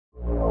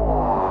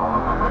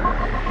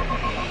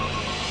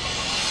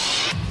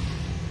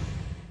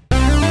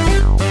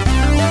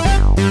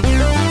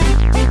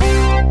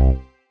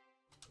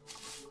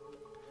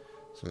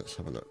Let's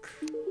have a look.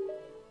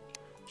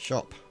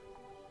 Shop.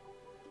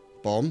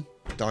 Bomb.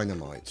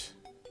 Dynamite.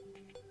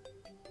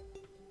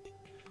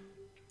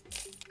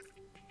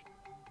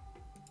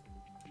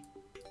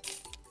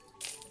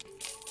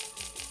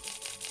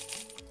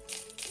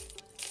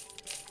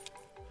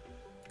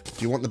 Do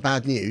you want the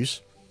bad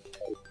news?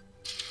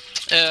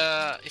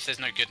 If there's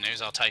no good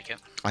news, I'll take it.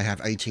 I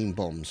have 18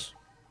 bombs.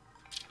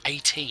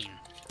 18?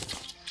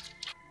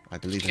 I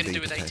believe What in can being you do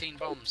with prepared. 18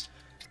 bombs?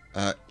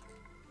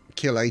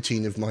 Kill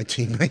 18 of my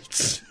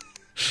teammates.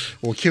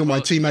 Or kill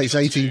my teammates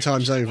 18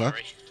 times over.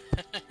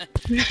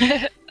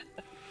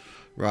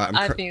 Right,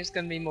 I think it's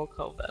going to be more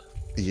covert.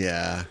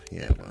 Yeah,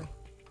 well.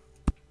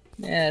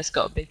 Yeah, it's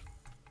got to be.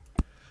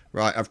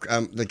 Right, I've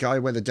the guy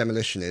where the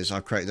demolition is,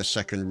 I've created a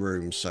second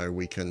room so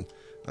we can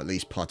at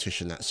least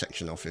partition that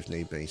section off if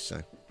need be,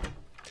 so.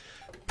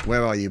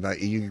 Where are you,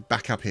 mate? Are you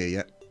back up here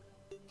yet?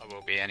 I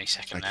will be any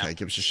second now. Okay,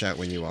 give us a shout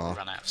when you are.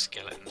 Run out of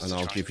skeletons. And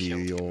I'll give you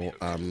your,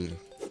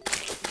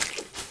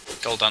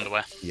 gold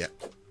underwear. Yeah,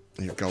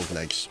 your gold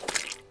legs.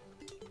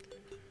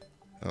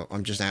 Oh,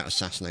 I'm just out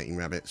assassinating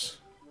rabbits.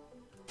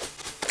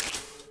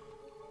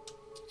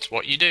 It's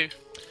what you do.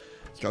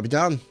 It's got to be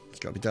done. It's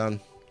got to be done.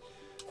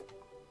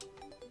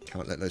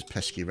 Can't let those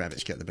pesky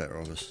rabbits get the better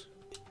of us.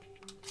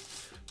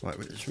 Right,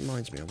 well, this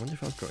reminds me, I wonder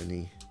if I've got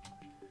any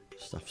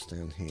stuffs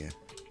down here.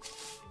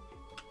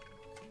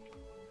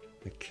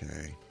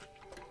 Okay.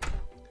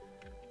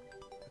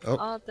 Oh.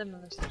 Our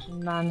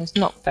demolition man is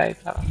not very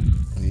clever.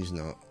 He's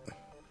not.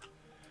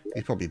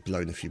 He's probably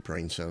blown a few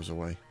brain cells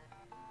away.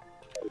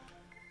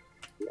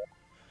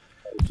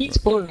 Keeps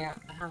falling out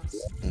of the house.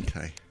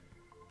 Okay.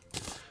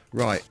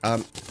 Right,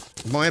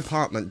 my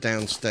apartment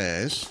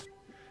downstairs,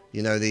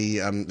 you know,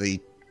 the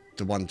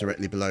one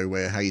directly below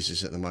where Hayes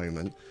is at the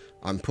moment,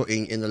 I'm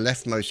putting in the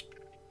leftmost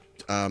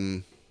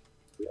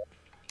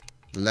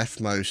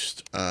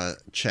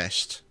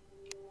chest,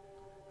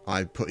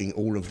 I'm putting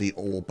all of the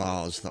ore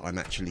bars that I'm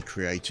actually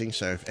creating,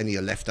 so if any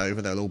are left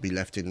over, they'll all be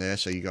left in there,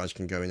 so you guys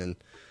can go in and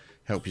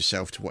help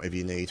yourself to whatever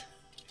you need.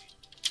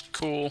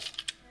 Cool.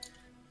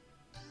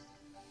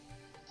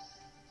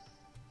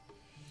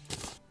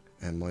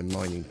 And my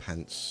mining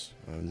pants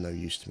are no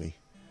use to me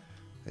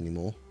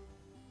anymore.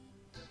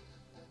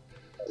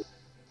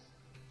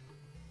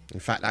 In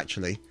fact,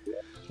 actually,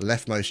 the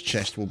leftmost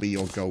chest will be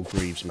your gold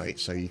greaves, mate,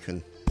 so you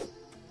can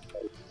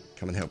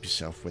come and help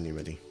yourself when you're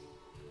ready.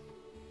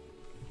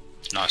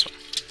 Nice one.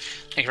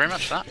 Thank you very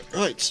much for that.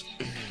 Right.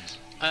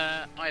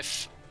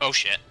 I've... Oh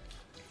shit.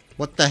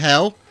 What the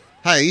hell?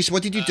 Hayes,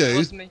 what did you do?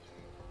 Wasn't me.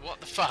 What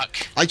the fuck?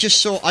 I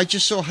just saw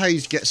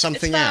Hayes get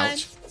something It's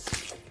out.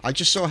 I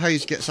just saw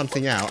Hayes get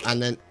something out,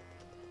 and then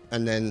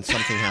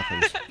something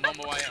happened. I'm on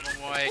my way, I'm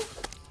on my way.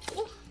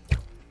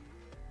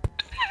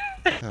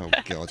 Oh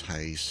God,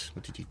 Hayes,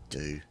 what did you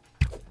do?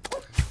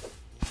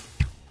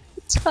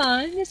 It's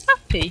fine, it's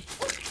happy.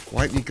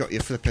 Why haven't you got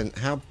your flipping...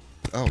 How...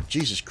 Oh,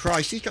 Jesus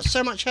Christ, he's got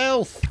so much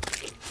health!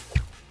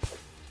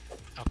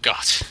 Oh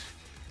god.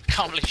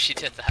 Can't believe she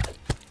did that.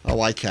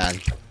 Oh, I can.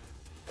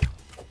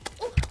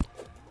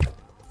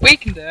 We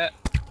can do it.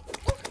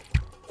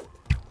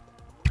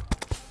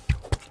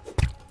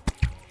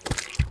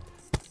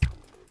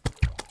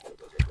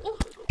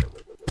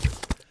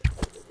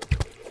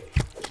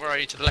 Where are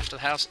you? To the left of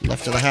the house?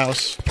 Left of the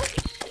house.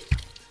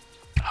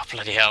 Oh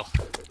bloody hell.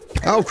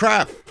 Oh,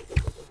 crap!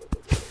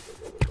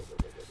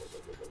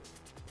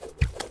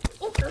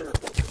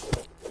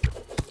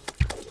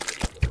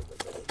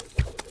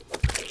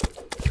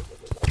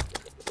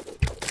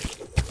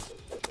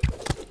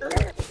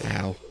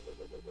 Ow.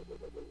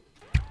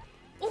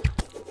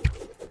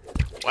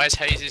 Why is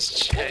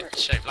Hayes' head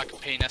shaped like a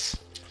penis?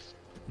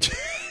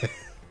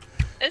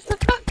 It's a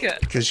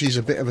bucket. Because she's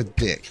a bit of a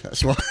dick,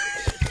 that's why.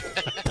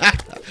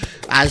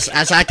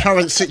 as our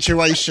current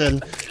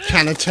situation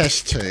can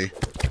attest to.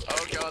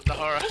 Oh god, the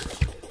horror.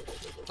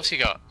 What's he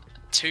got?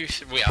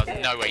 We are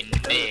no way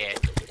near.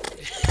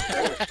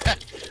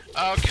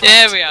 Oh god.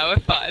 There we are, we're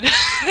fine.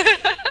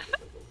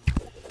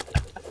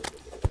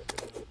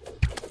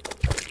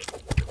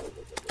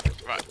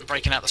 Right, I'm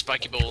breaking out the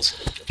spiky balls.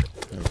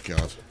 Oh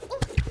God.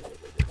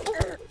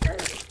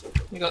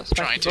 You got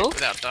Trying spiky to, ball?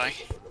 without dying.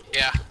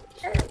 Yeah.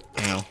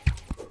 Ow.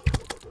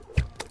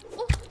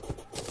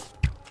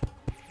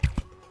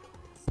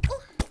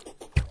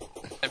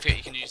 Don't forget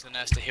you can use the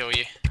nurse to heal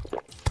you.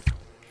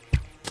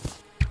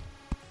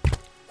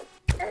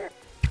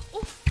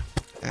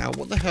 Ow,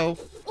 what the hell?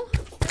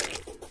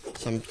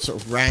 Some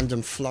sort of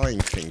random flying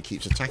thing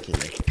keeps attacking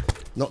me.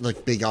 Not the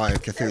big eye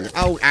of Cthulhu.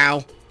 Oh,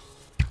 ow!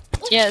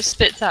 Yeah, it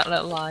spits out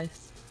little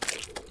eyes.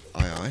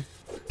 Aye, aye.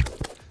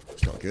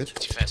 It's not good.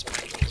 To first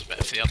it's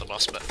better for the other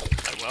boss, but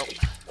oh well.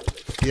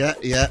 Yeah,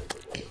 yeah.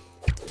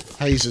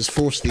 Hayes has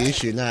forced the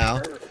issue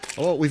now.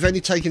 Oh, we've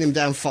only taken him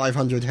down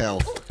 500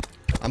 health.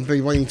 I'm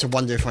beginning to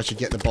wonder if I should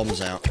get the bombs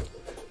out.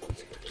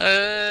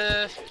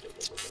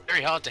 It's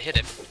very hard to hit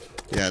him.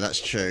 Yeah,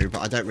 that's true, but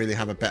I don't really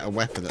have a better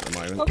weapon at the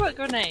moment. What about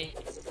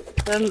grenades?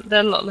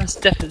 They're a lot less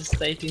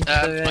devastating to the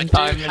I do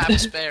environment. have a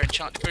spare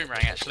enchanted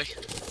boomerang actually.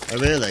 Oh,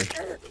 really?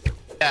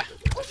 Yeah.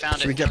 I found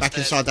Should it we get back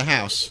downstairs. inside the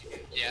house?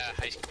 Yeah,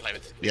 Hayes can play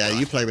with. Yeah,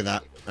 you play with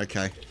that.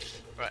 Okay.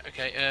 Right.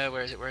 Okay.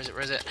 Where is it? Where is it?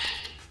 Where is it?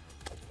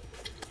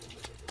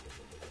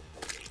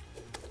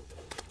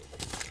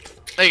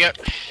 There you go.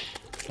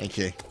 Thank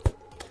you.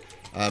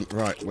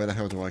 Right, where the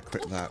hell do I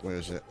equip that? Where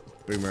is it?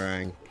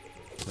 Boomerang.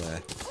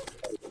 There.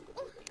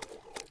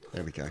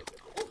 There we go.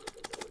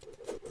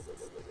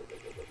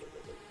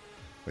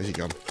 Where's he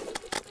gone?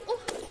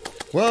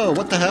 Whoa,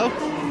 what the hell?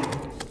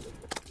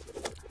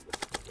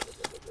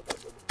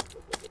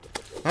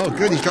 Oh,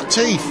 good, he's got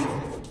teeth.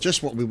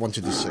 Just what we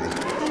wanted to see.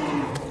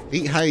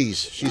 Eat Hayes.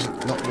 She's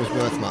not was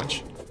worth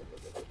much.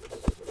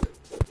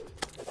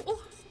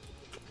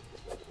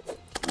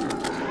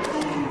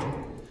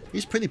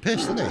 He's pretty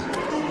pissed, isn't he?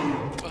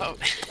 Well,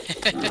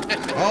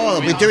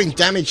 Oh, we're doing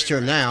damage to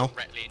him now.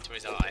 Directly into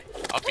his eye.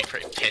 I'd be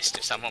pretty pissed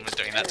if someone was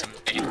doing that to me.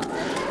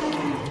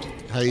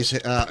 Hayes,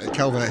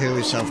 Calvert, heal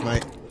yourself,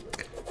 mate.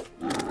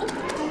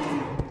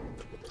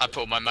 I put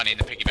all my money in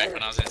the piggy bank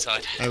when I was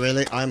inside. Oh,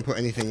 really? I haven't put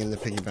anything in the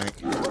piggy bank.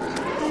 The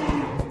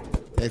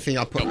only thing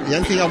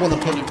I want to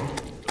put...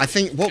 I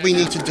think what we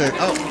need to do...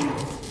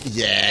 Oh!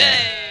 Yeah!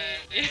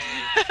 Yay!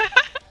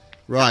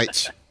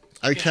 Right.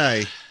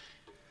 Okay.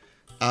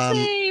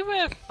 See,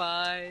 we're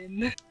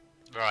fine.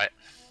 Right.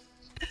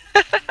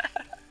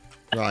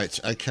 Right,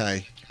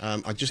 okay.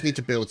 I just need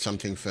to build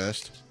something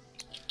first.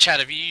 Chad,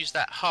 have you used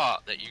that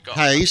heart that you got?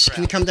 Hayes,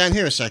 can you come down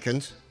here a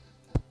second?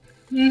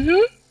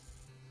 Mm-hmm.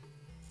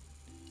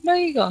 Where are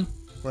you gone?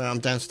 Well, I'm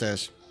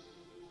downstairs.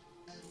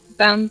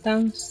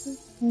 Downstairs?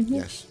 Mm-hmm.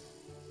 Yes.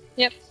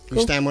 Yep, Can you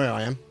cool. stand where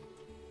I am?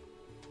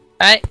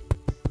 Right.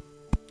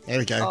 There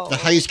we go. Oh. The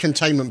Hayes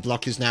containment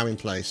block is now in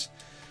place.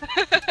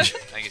 I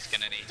think it's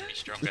going to need to be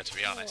stronger, to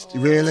be honest.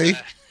 Really?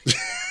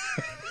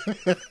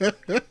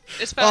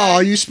 It's fine. Oh,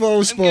 you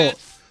spoil sport.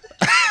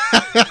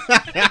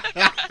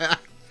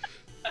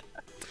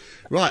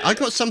 Right, I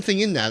got something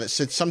in there that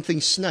said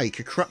something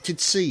snake, corrupted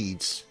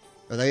seeds.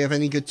 Are they of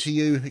any good to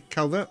you,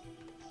 Calvert?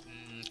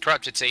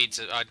 Corrupted seeds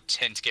I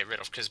tend to get rid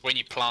of, because when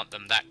you plant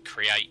them, that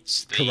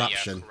creates the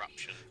Corruption.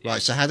 corruption.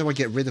 Right, so how do I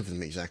get rid of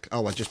them exactly?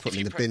 Oh, I just put If them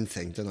in you the put- bin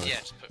thing, don't I? Yeah,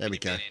 just put There we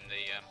your go. bin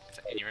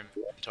in your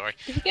inventory.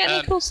 Did you get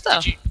any cool Did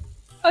stuff? you,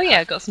 Oh yeah,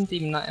 I got some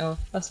demonite ore.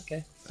 That's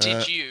okay.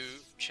 did you,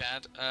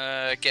 Chad,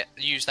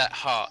 use that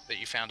heart that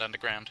you found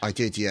underground? I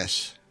did,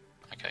 yes.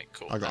 Okay,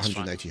 cool. I got that's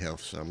 180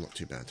 health, so I'm not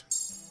too bad.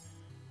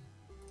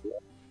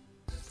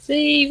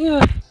 See, we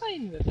were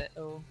fine with it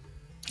all.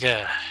 Fine.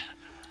 Yeah.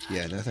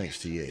 Yeah, no thanks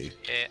to you.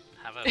 Here,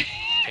 have a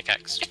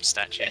pickaxe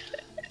statue.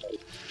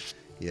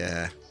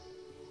 Yeah.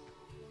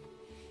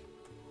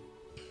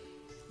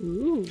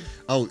 Ooh.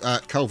 Oh,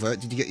 Culvert,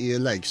 did you get your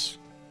legs?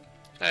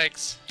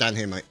 Thanks. Down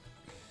here, mate.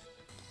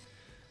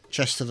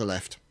 Chest to the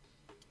left.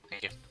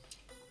 Thank you.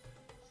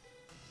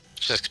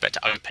 Just expect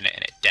to open it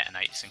and it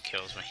detonates and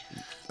kills me.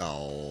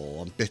 Oh,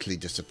 I'm bitterly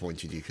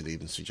disappointed you could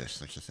even suggest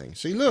such a thing.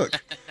 See, look.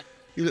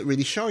 You look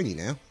really shiny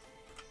now.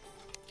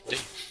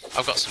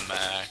 I've got some.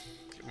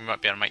 We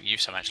might be able to make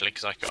use of them actually,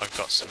 because I've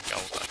got some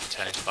gold that I can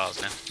turn into bars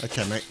now.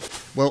 Okay, mate.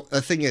 Well,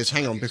 the thing is,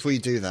 hang on, before you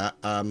do that,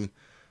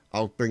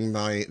 I'll bring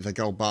the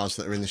gold bars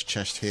that are in this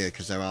chest here,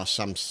 because there are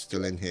some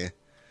still in here.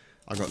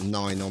 I've got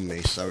 9 on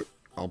me, so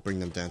I'll bring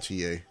them down to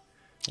you.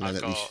 And I've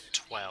then got at least...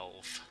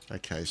 12.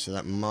 Okay, so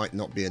that might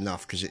not be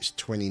enough, because it's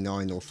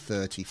 29 or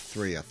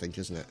 33, I think,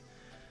 isn't it?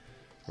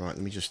 Right, let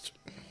me just...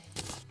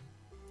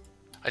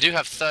 I do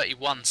have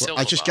 31 silver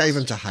I just bars. gave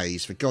them to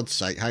Hayes, for God's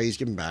sake. Hayes,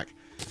 give them back.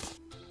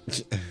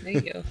 There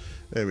you go.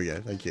 There we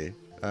go, thank you.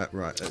 Right,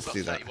 let's I've got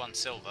do that. 31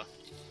 silver.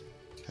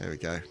 There we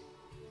go.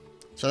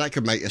 So that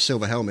could make a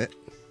silver helmet.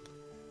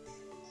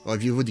 Well,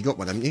 you've already got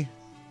one, haven't you?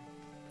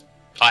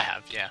 I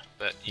have, yeah,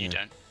 but you Yeah.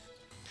 don't.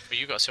 But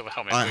you got a silver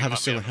helmet. I we have a might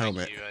be silver able to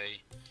make helmet.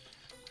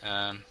 You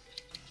a,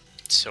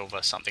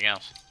 silver something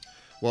else.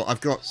 Well,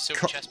 I've got...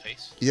 Silver chest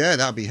piece. Yeah,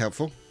 that would be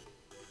helpful.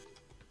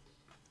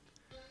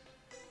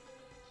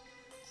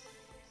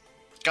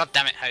 God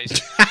damn it,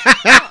 Hayes.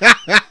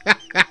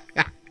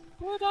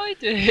 What'd I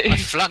do? I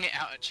flung it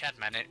out at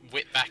Chadman and it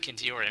whipped back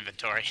into your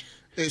inventory.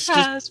 It's just...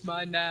 That's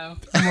mine now.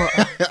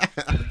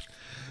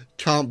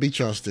 Can't be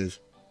trusted.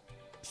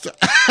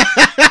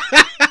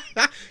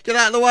 Get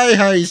out of the way,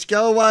 Hayes.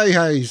 Go away,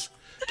 Hayes.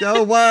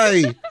 Go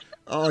away.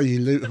 Oh, you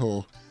loot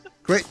whore.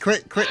 Quick,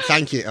 quick, quick.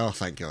 Thank you. Oh,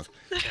 thank God.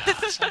 God,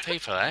 some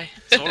people, eh?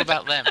 It's all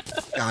about them.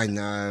 I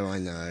know, I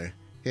know. I've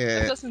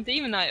Yeah. got some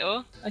demonite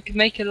ore. I could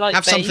make a light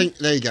Have bane. something...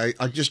 There you go.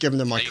 I've just given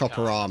them my No, you copper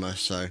can't. armour,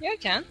 so... Yeah, I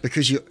can.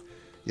 Because you...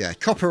 Yeah,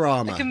 copper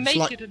armour. I can It's make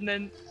like, it and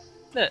then...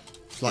 Look.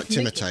 it's like I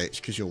can make Timotei. It's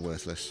because you're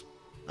worthless.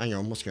 Hang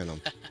on, what's going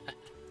on?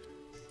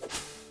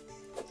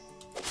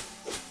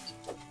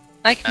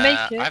 I can make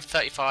it. I have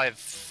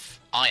 35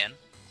 iron.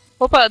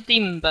 What about a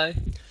demon bow?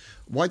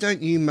 Why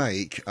don't you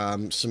make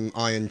some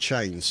iron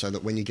chains so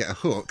that when you get a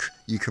hook,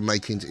 you can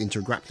make it into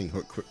a grappling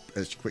hook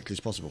as quickly as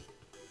possible?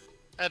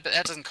 But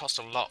that doesn't cost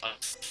a lot of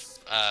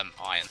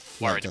iron.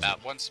 No, it Worried doesn't.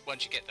 about once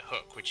you get the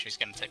hook, which is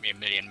going to take me a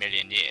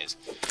million years.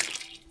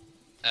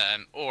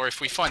 Or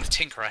if we find the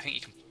tinker, I think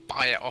you can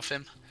buy it off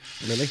him.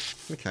 Really?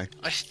 Okay.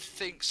 I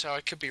think so.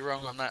 I could be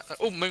wrong on that.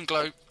 Oh,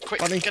 Moonglow quick,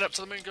 Bunny. get up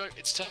to the moon glow.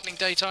 It's turning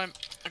daytime.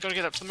 I gotta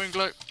get up to the moon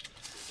glow.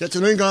 Get to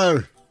the moon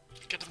glow.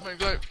 Get to the moon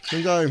glow.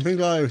 Moon glow. Moon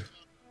glow.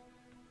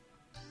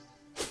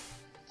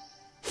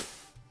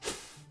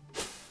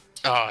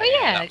 Oh, Oh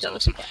yeah, that I was got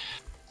awesome.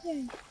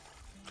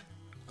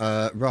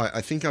 the. Right,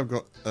 I think I've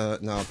got...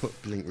 no, I'll put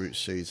blink root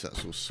seeds.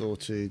 That's all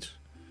sorted.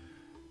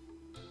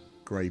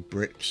 Grey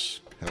bricks.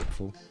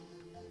 Helpful.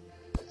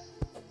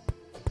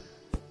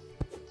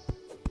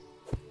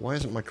 Why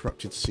hasn't my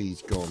corrupted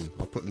seeds gone?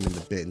 I'll put them in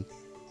the bin.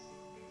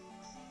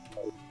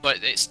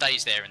 But it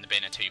stays there in the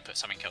bin until you put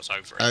something else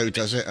over it. Oh,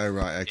 does it? Oh,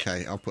 right,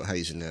 okay. I'll put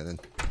haze in there then.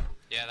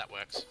 Yeah, that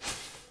works.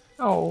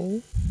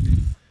 Oh.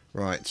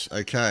 Right,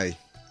 okay.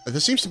 There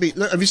seems to be...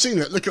 Look, have you seen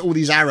that? Look at all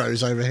these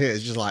arrows over here.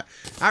 It's just like,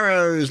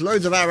 arrows,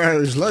 loads of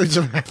arrows, loads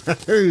of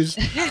arrows.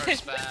 Arrow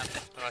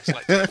spam. Oh, it's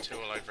like Dota 2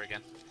 all over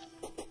again.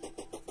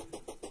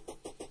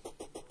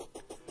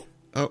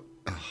 Oh,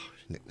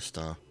 nick the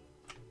star.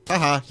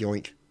 Haha,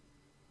 yoink.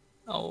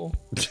 Oh.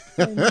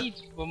 I need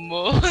one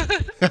more.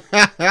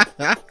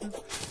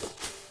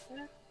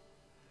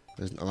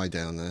 There's an eye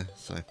down there,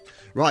 so...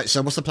 Right,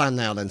 so what's the plan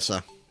now then,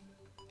 sir?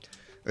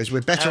 Is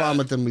we're better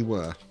armoured than we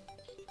were?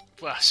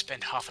 Well, I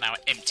spend half an hour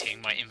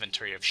emptying my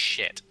inventory of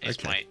shit is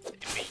Okay. my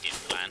immediate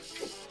plan.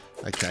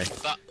 Okay.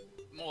 But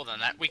more than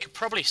that, we could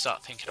probably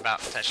start thinking about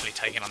potentially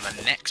taking on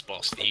the next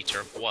boss, the Eater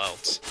of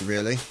Worlds.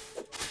 Really?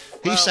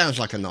 He Well- sounds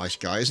like a nice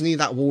guy. Isn't he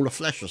that wall of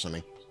flesh or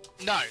something?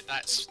 No,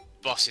 that's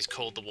boss is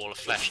called the Wall of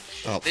Flesh.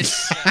 Oh.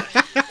 This,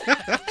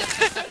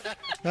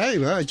 Hey,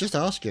 well, just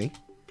asking.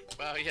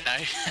 well, you know,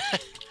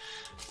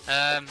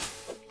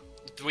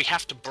 we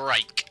have to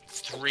break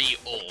 3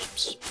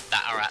 orbs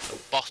that are at the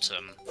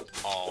bottom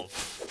of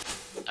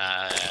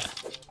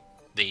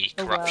the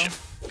Oh, wow. corruption.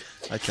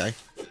 Okay.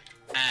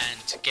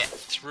 And to get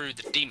through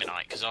the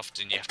demonite, because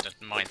often you have to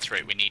mine through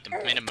it, we need the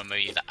minimum of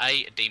either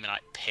A, a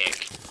demonite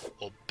pick,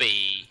 or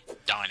B,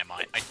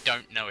 dynamite. I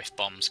don't know if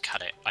bombs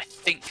cut it. I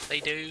think they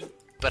do,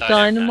 but I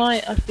don't know.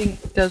 Dynamite, I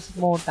think, does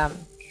more damage.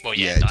 Well,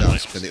 Yeah, yeah, it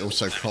dynamite does, but it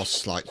also does damage.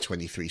 costs like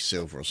 23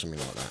 silver or something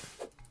like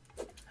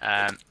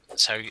that.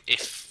 So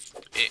if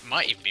it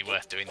might even be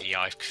worth doing the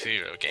Eye of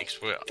Cthulhu again, because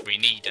we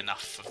need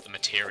enough of the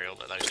material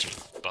that those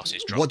 2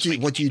 bosses drop. What do to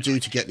you make the do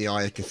demonite. to get the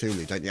Eye of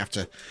Cthulhu? Don't you have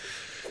to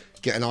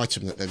get an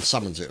item that then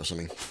summons it or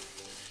something?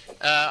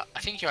 I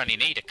think you only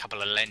need a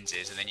couple of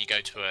lenses, and then you go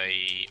to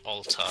a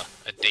altar,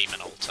 a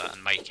demon altar,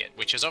 and make it,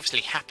 which has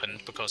obviously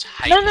happened because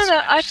Hayes No, I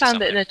managed to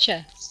found it in summon a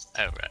chest.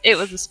 Oh, right. It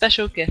was a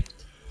special gift.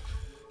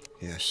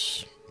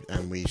 Yes.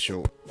 And we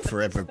shall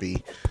forever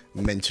be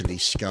mentally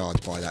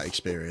scarred by that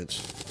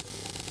experience.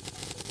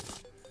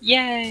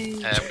 Yay!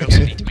 We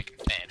also need to make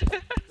a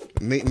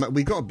bed.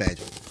 We got a bed.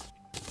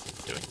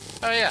 Do we?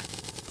 Oh, yeah.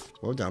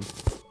 Well done.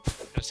 I'm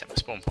gonna set my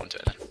spawn point to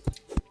it then.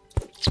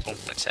 Spawn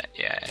point set,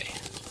 yay.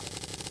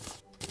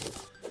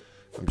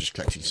 I'm just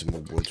collecting some more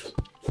wood.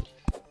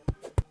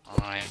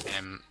 I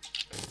am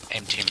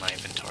emptying my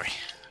inventory.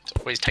 It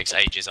always takes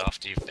ages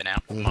after you've been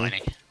out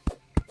mining.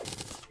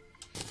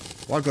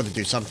 Well, I've got to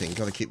do something.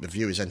 Got to keep the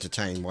viewers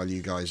entertained while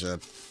you guys are,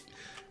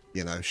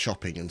 you know,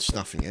 shopping and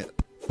stuffing it.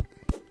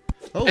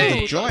 Oh, Hey,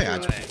 the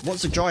Dryad. right.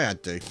 What's the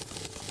Dryad do?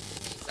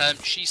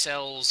 She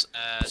sells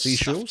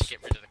Seashells? stuff to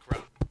get rid of the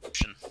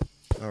corruption.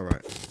 All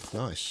right.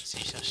 Nice.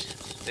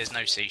 Seashells. There's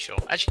no seashore.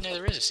 Actually, no,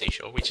 there is a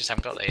seashore. We just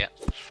haven't got there yet.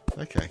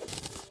 Okay.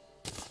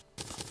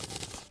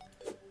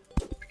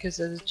 Because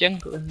there's a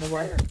jungle in the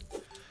way.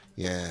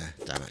 Yeah.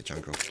 Damn it,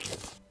 jungle.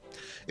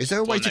 Is there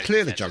a way Well, to no,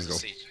 clear the there's a jungle?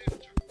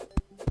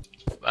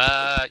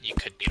 You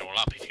could beat it all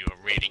up if you were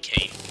really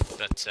keen,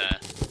 but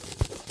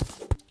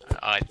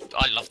I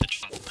love the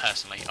jungle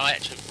personally. I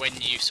actually, when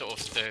you sort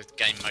of the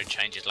game mode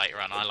changes later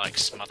on, I like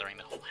smothering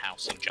the whole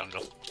house in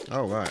jungle.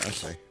 Oh, right. I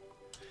see.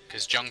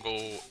 Because jungle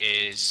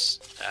is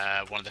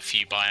one of the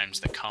few biomes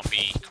that can't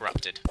be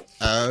corrupted.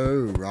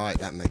 Oh, right.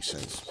 That makes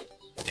sense.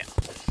 Yeah.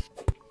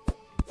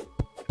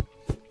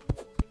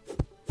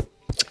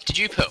 Did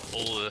you put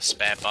all the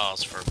spare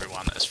bars for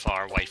everyone as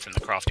far away from the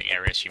crafting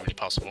area as humanly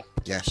possible?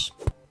 Yes.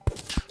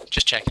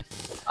 Just checking.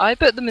 I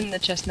put them in the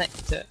chest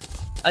next to it.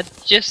 I'd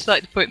just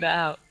like to point that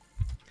out.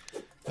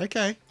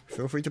 Okay.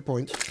 Feel free to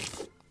point.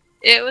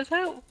 It was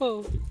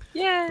helpful.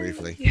 Yay!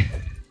 Briefly.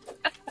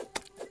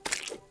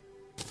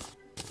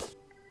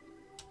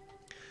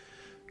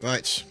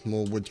 Right.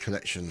 More wood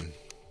collection.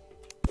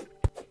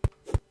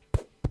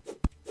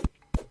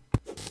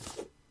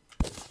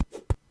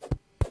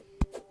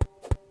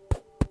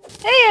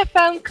 Hey, I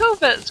found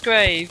Colbert's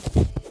grave.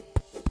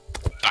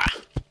 Bah!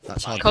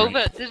 That's hardly,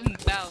 Colbert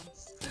didn't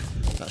bounce.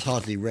 that's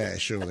hardly rare,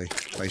 surely,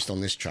 based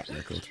on this track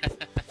record.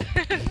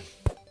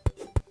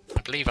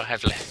 I believe I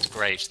have less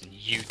graves than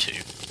you two.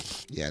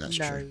 Yeah, that's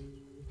no. true.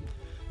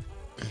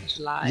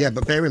 Lie. Yeah,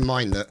 but bear in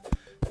mind that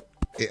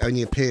it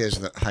only appears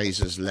that Hayes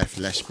has left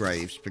less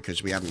graves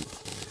because we haven't,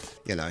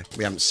 you know,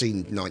 we haven't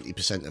seen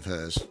 90% of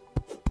hers.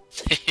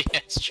 Yeah,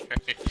 it's true.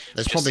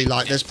 There's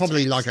Just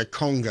probably like a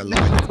conga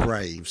line of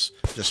graves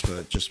just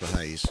for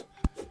Hayes.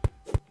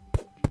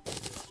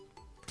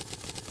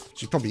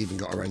 She's probably even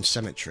got her own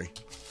cemetery.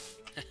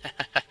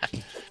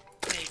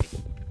 Maybe.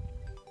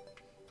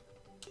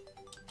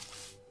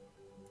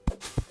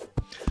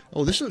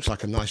 Oh, this looks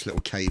like a nice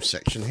little cave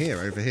section here,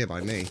 over here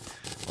by me,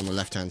 on the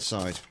left-hand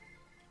side.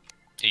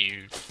 Are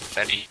you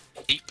fairly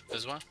deep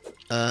as well?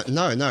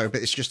 No,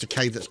 but it's just a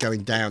cave that's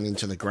going down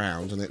into the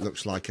ground, and it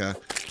looks like a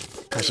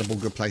possible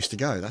good place to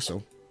go, that's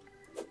all.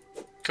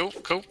 Cool,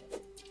 cool.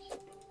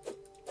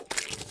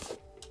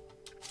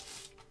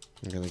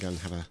 I'm going to go and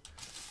have a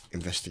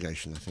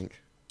investigation, I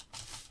think.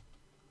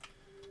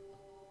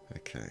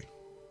 Okay.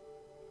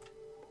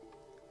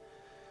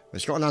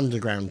 It's got an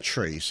underground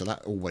tree, so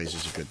that always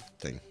is a good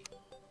thing.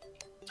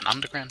 An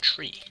underground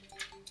tree?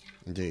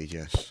 Indeed,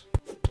 yes.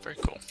 Very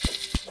cool.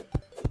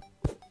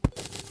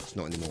 It's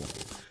not anymore.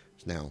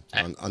 It's now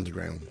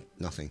underground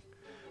nothing.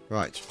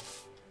 Right.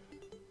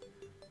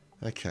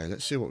 Okay,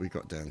 let's see what we've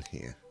got down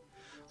here.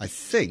 I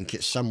think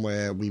it's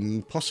somewhere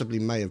we possibly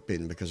may have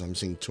been, because I'm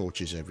seeing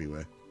torches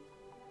everywhere.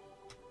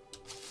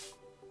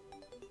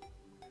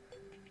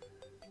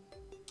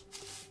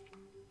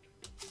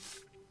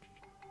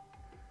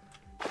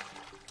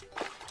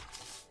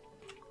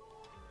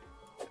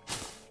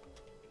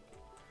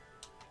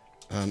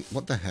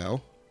 What the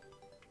hell?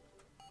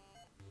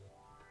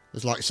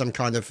 There's like some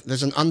kind of...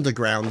 There's an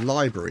underground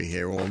library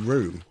here, or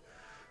room.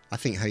 I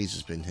think Hayes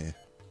has been here.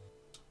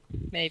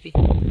 Maybe.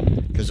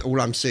 Because all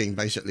I'm seeing,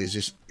 basically, is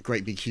this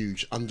great big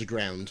huge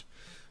underground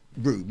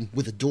room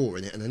with a door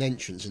in it and an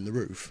entrance in the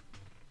roof.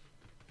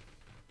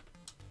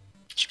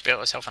 She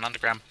built herself an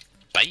underground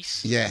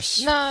base?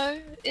 Yes. No,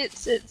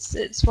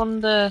 it's one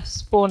of the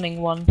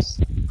spawning ones.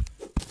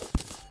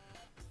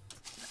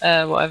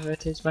 Whatever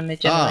it is when they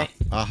generate.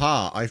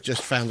 Aha! I've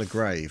just found a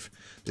grave.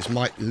 This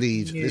might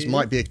lead. This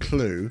might be a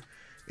clue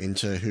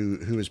into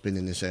who has been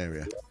in this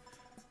area.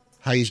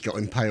 Hayes got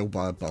impaled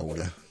by a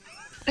boulder.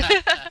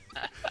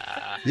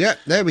 Yep,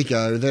 there we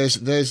go. There's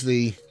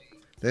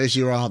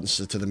your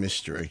answer to the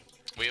mystery.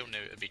 We all knew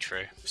it would be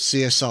true.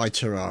 CSI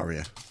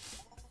Terraria.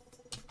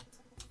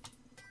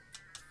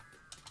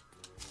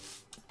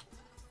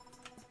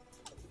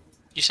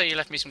 You say you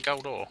left me some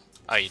gold ore?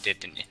 Oh, you did,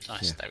 didn't you?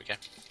 Nice, Yeah. there we go.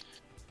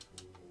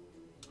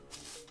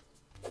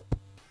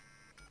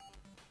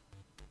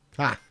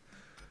 Ha!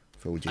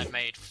 Fooled you. I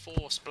made 4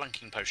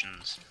 splunking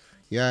potions.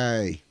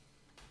 Yay!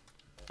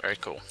 Very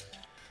cool.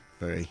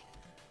 Very.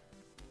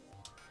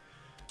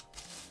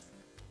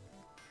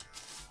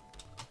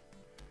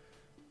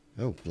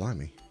 Oh,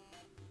 blimey.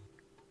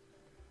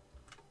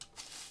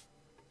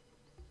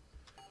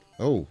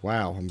 Oh,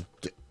 wow. I'm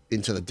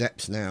into the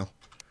depths now.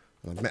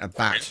 I've met a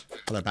bat.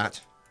 Hello,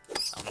 bat.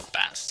 I'm not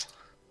bats.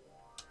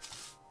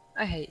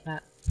 I hate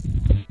that.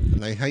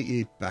 And they hate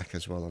you back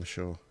as well, I'm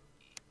sure.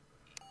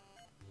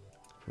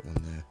 Put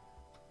one there.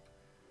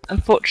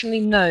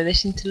 Unfortunately, no. They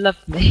seem to love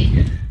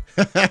me.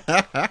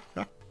 They're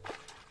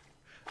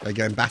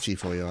going batty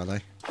for you, are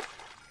they?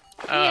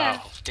 Oh,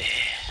 Yeah.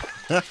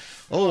 dear.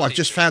 Oh, I've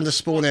just found a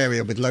spawn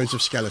area with loads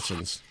of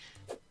skeletons.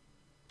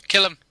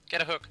 Kill him.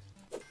 Get a hook.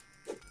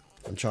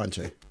 I'm trying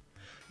to.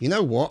 You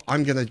know what?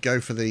 I'm going to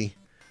go for the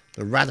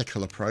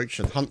radical approach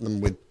and hunt them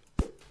with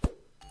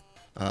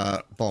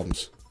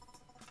bombs.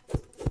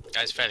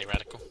 Guy's fairly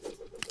radical.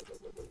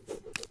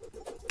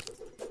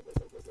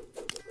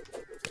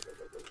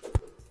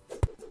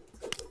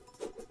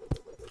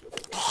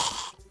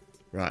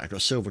 Right, I've got a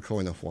silver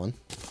coin off one.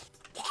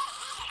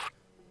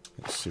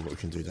 Let's see what we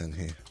can do down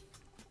here.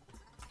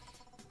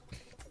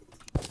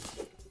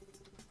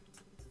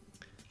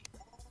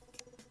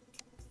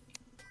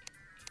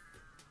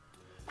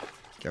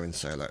 Go and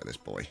say hello to this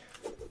boy.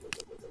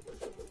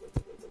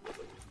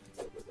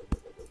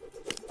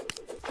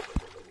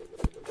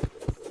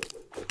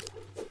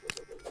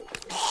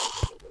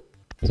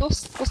 So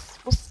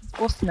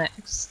what's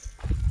next?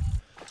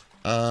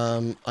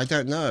 I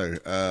don't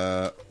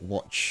know.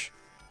 Watch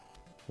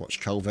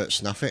Culvert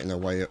snuff it in a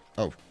way.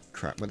 Oh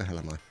crap! Where the hell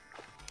am I?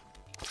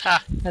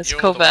 Ha! Has You're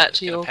the Culver one that's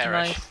actually gonna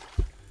perish.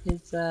 organised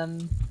his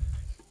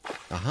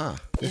Aha!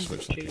 This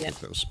looks like a Inventory,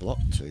 good little spot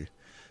to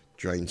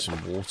drain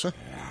some water.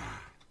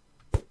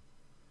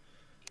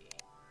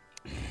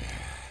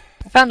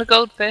 I found a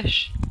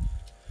goldfish.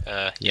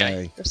 Yeah.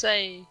 Yay! I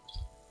say.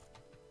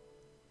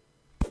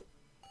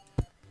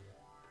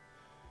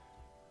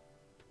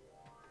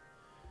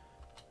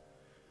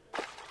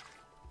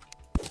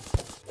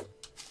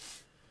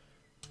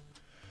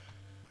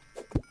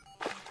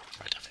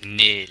 Right, I've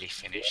nearly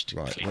finished.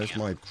 Right, cleaning where's out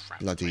my crap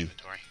in bloody-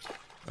 inventory.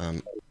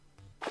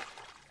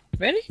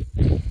 Really?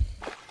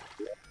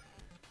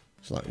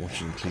 It's like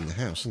watching them clean the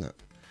house, isn't it?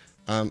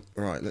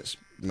 Right, let's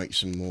make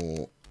some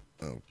more.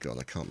 Oh god,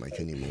 I can't make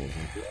any more of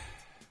them.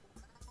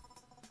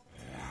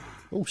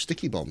 Oh,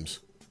 sticky bombs.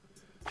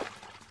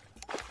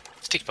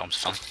 Sticky bomb's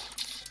fun.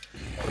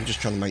 I'm just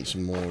trying to make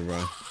some more.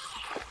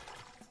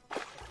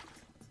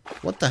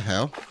 What the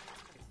hell?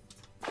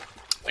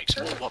 Make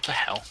some more. What the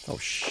hell? Oh,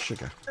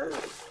 sugar.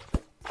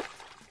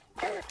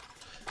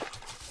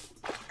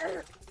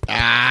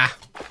 Ah!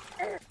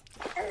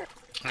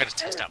 I'm going to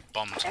test out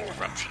bombs on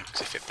eruption,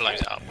 because if it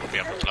blows it up, we'll be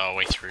able to blow our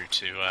way through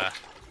to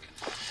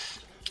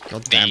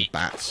Goddamn the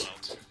bats.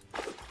 world.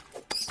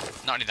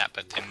 Not only that,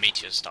 but the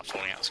meteors start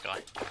falling out of the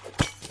sky.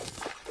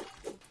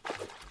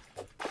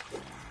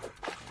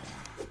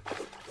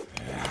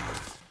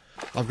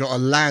 I've got a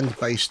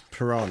land-based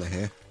piranha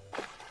here.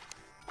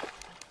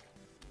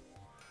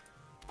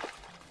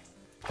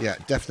 Yeah,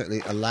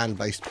 definitely a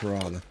land-based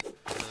piranha.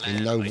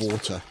 In no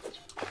water.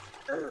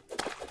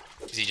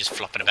 Is he just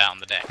flopping about on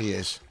the deck? He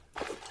is.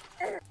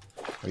 And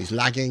he's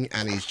lagging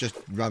and he's just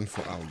run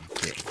for... Oh,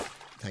 dear.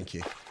 Thank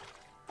you.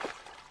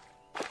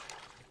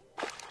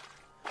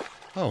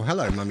 Oh,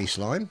 hello, Mummy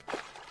Slime.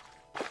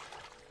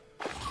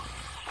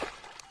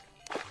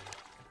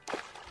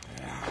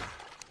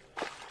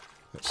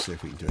 Let's see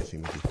if we can do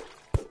anything with you.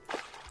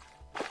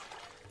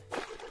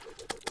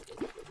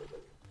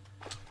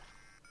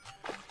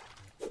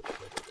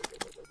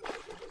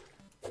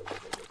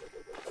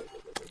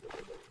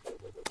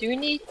 Do we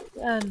need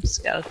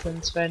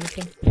skeletons for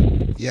anything?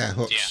 Yeah,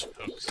 hooks.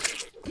 Yeah,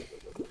 hooks.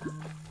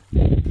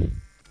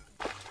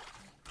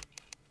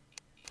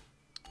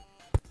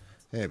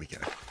 There we go.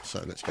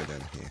 So let's go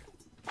down here.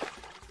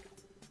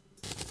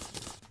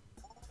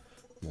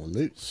 More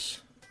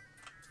loots.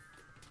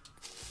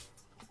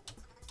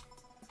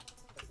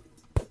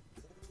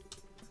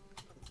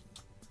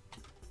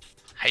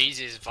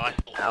 Hayes'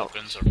 vital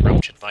organs are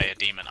ruptured by a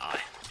demon eye.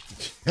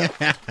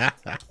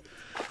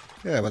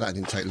 Yeah, well that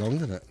didn't take long,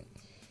 did it?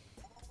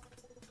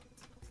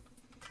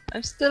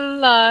 I'm still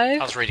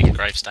alive. I was reading a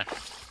gravestone.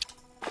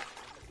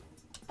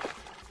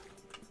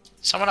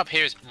 Someone up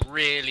here is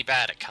really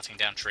bad at cutting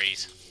down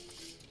trees.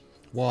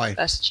 Why?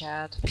 That's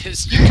Chad.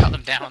 Because you cut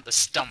them down at the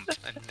stump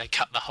and they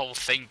cut the whole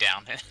thing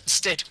down.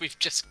 Instead, we've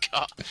just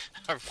cut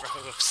a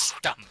row of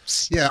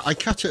stumps. Yeah, I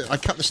cut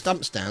the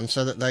stumps down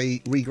so that they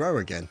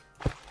regrow again.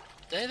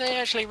 Do they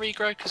actually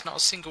regrow? Because not a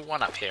single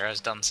one up here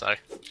has done so.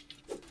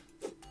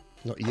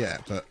 Not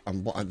yet, but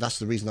that's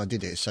the reason I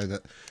did it, so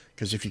that...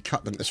 Because if you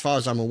cut them, as far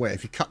as I'm aware,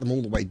 if you cut them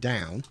all the way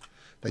down,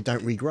 they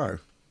don't regrow.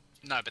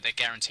 No, but they're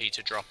guaranteed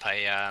to drop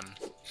a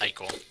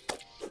acorn.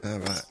 Oh,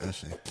 right, I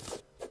see.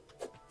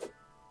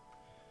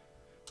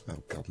 Oh,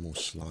 God, more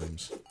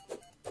slimes.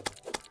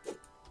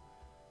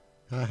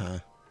 Haha.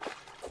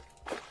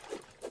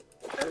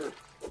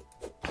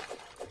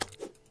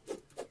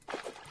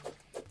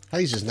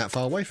 Hayes isn't that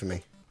far away from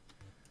me.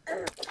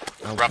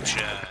 Oh,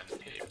 Eruption.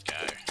 Here we go.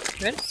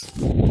 Good.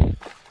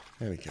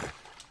 there we go.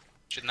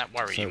 Shouldn't that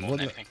worry So you more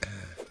than anything?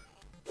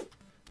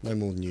 No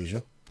more than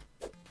usual.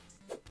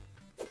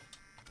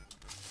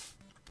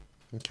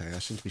 Okay, I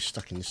seem to be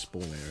stuck in this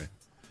spawn area.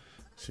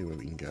 Let's see where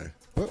we can go.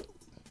 Whoop.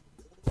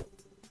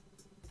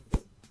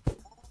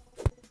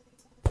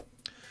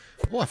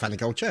 Oh, I found a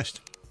gold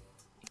chest.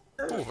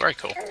 Oh, very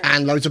cool.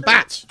 And loads of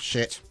bats.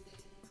 Shit.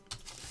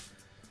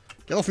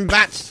 Get off me,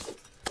 bats.